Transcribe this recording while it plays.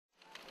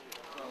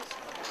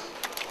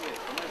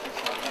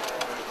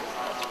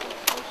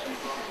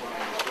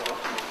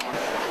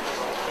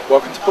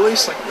Welcome to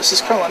Policelink. This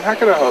is Colin. How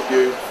can I help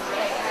you?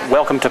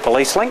 Welcome to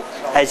Policelink.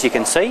 As you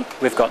can see,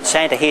 we've got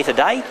Santa here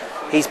today.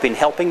 He's been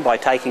helping by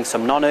taking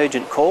some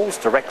non-urgent calls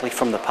directly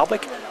from the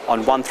public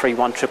on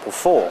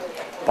 131444.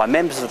 By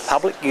members of the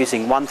public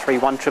using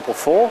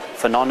 131444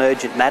 for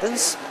non-urgent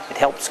matters, it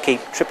helps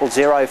keep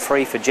 000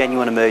 free for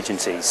genuine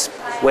emergencies.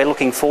 We're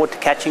looking forward to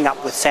catching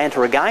up with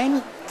Santa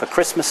again for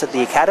Christmas at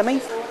the Academy.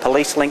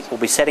 Policelink will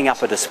be setting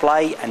up a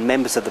display and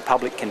members of the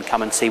public can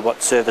come and see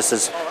what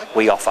services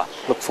we offer.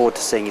 Look forward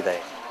to seeing you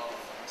there.